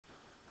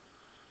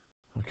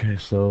Okay,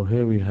 so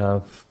here we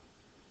have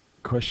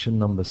question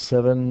number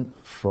 7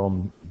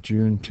 from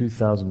June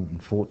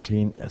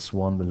 2014,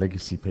 S1, the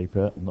legacy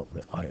paper, not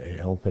the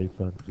IAL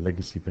paper, the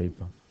legacy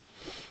paper.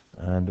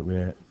 And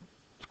we're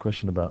a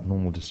question about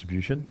normal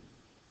distribution.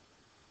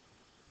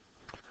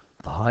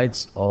 The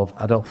heights of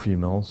adult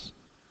females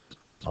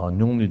are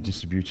normally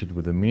distributed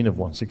with a mean of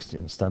 160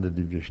 and standard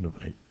deviation of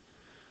 8.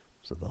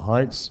 So the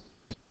heights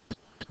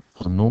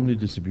are normally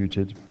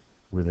distributed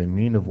with a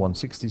mean of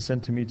 160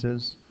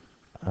 centimeters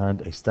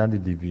and a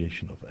standard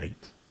deviation of 8.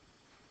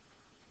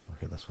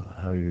 Okay, that's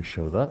how you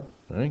show that.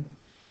 Right?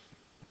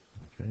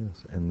 Okay,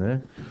 that's in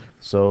there.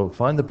 So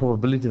find the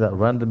probability that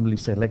randomly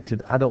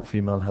selected adult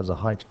female has a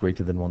height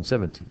greater than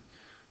 170.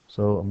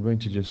 So I'm going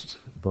to just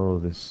borrow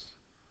this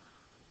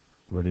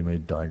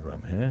ready-made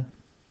diagram here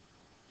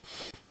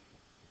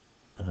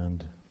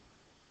and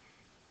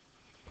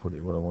put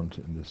it where I want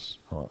it in this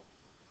part.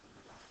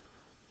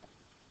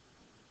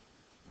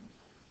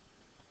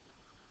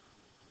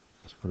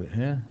 Let's put it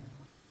here.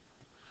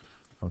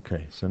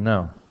 Okay, so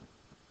now,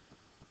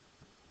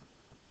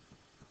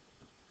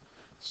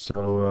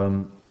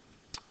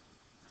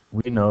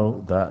 we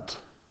know that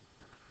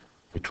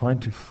we're trying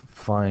to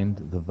find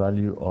the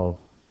value of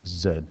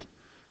Z,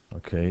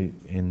 okay,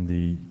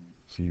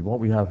 see what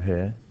we have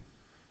here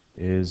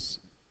is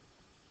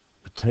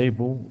a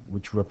table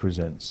which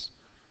represents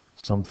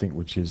something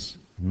which is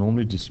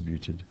normally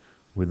distributed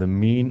with a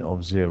mean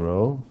of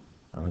 0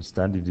 and a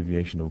standard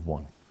deviation of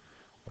 1.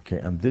 Okay,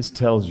 and this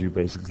tells you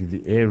basically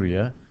the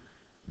area,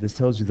 this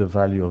tells you the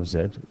value of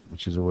Z,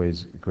 which is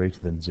always greater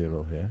than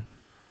 0 here.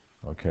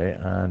 Okay,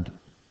 and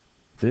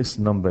this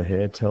number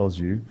here tells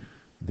you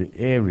the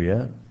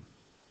area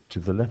to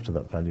the left of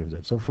that value of Z.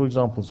 So for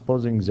example,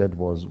 supposing Z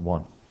was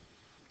 1,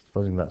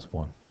 supposing that's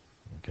 1,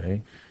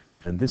 okay,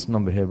 and this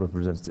number here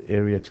represents the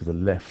area to the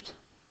left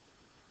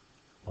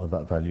of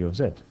that value of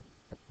Z,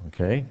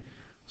 okay.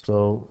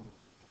 So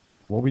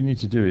what we need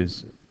to do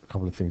is a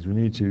couple of things. We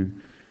need to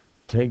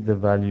take the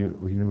value,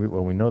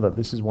 well, we know that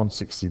this is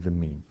 160, the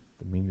mean.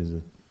 The mean is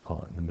a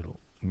part in the middle,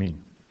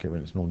 mean, okay,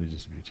 when it's normally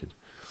distributed.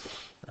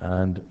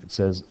 And it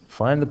says,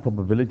 find the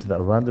probability that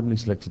a randomly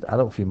selected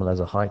adult female has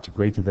a height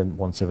greater than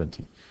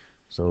 170.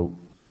 So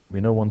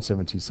we know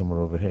 170 is somewhere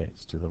over here.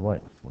 It's to the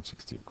right of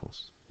 160, of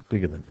course,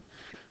 bigger than it.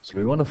 So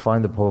we want to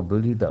find the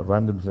probability that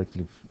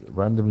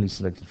randomly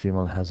selected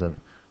female has a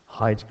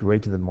height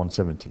greater than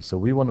 170. So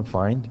we want to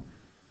find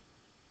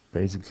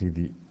basically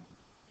the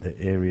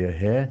area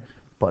here,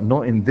 but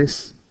not in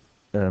this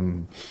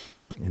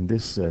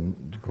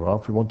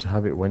graph. We want to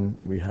have it when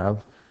we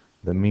have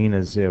the mean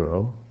as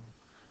 0,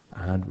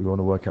 and we want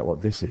to work out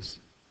what this is.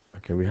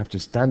 Okay, we have to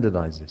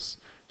standardize this.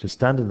 To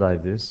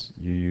standardize this,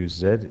 you use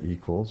Z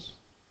equals,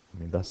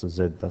 that's the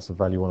Z, that's the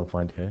value you want to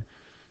find here,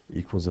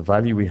 equals the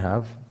value we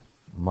have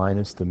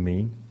minus the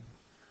mean,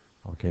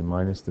 okay,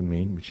 minus the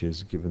mean, which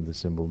is given the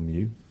symbol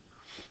mu,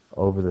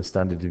 over the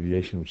standard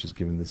deviation, which is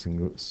given the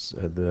symbol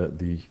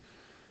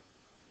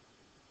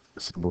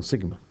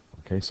sigma.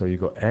 Okay, so you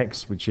got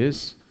X, which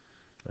is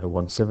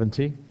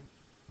 170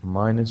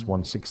 minus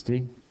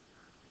 160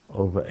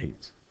 over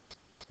 8.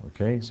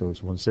 Okay, so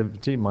it's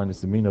 170 minus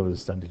the mean over the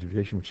standard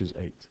deviation, which is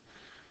 8.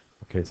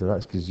 Okay, so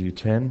that gives you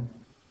 10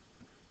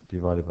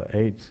 divided by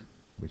 8,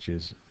 which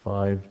is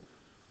 5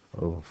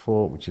 over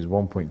 4, which is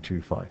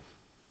 1.25.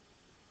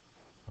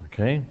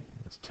 Okay,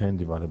 that's 10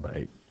 divided by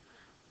 8,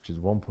 which is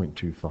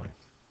 1.25.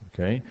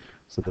 Okay,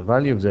 so the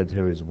value of Z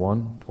here is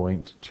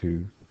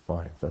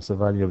 1.25. That's the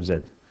value of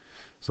Z.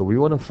 So we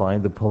want to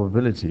find the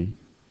probability,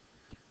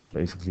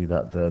 basically,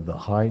 that the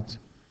height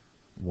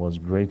was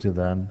greater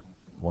than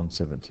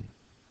 170.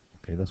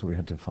 Okay, that's what we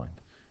had to find.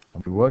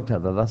 And we worked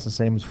out that that's the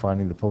same as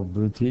finding the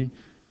probability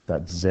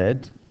that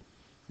Z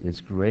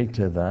is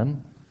greater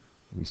than,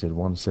 we said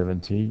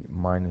 170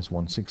 minus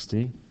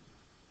 160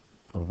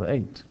 over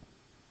 8.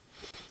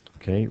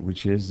 Okay,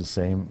 which is the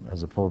same as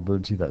the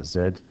probability that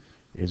Z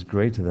is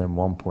greater than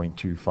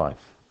 1.25.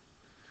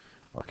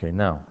 Okay,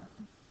 now,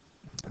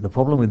 the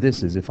problem with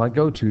this is if I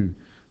go to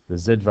the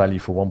Z value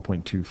for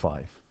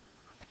 1.25,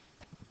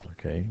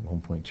 okay,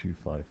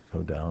 1.25,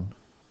 go down,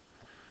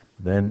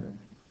 then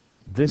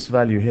this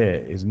value here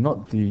is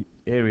not the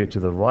area to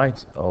the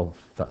right of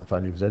that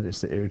value of Z,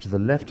 it's the area to the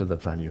left of the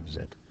value of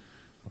Z.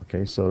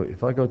 Okay, so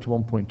if I go to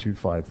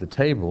 1.25, the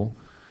table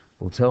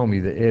will tell me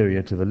the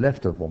area to the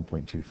left of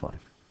 1.25.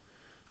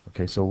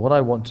 Okay, so what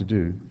I want to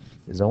do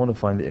is I want to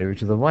find the area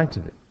to the right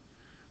of it,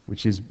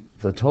 which is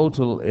the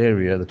total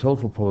area, the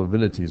total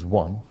probability is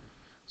 1.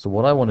 So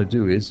what I want to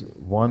do is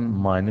 1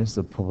 minus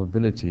the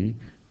probability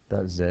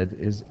that Z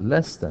is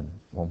less than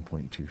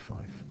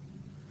 1.25.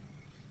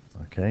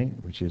 Okay,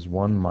 which is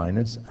 1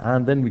 minus,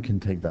 and then we can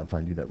take that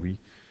value that we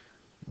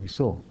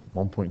saw,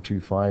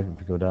 1.25. If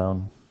we go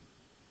down,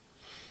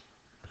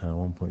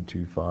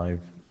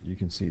 1.25, you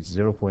can see it's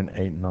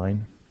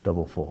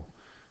 0.8944.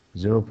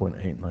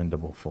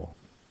 0.8944.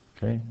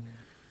 Okay,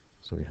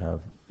 so we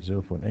have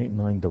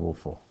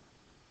 0.8944.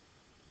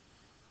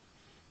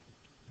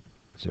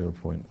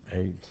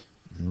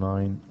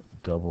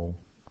 0.8944.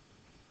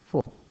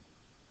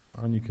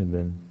 And you can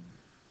then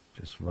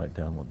just write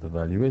down what the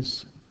value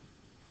is,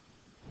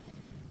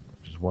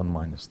 which is 1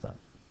 minus that.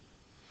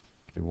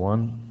 Okay,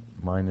 1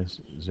 minus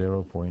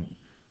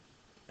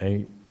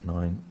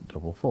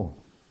 0.8944.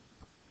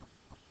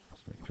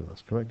 Let's make sure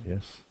that's correct,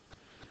 yes.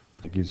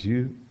 That gives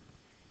you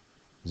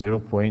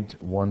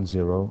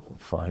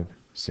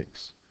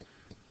 0.1056.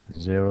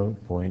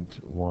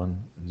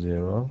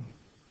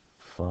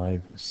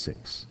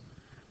 0.1056.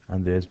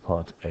 And there's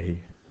part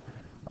A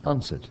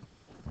answered.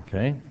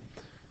 Okay?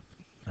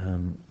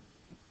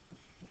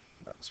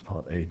 That's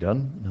part A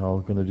done. Now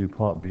we're going to do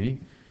part B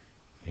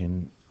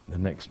in the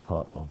next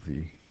part of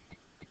in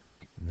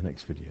the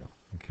next video.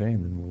 Okay?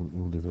 And then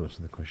we'll do the rest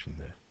of the question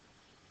there.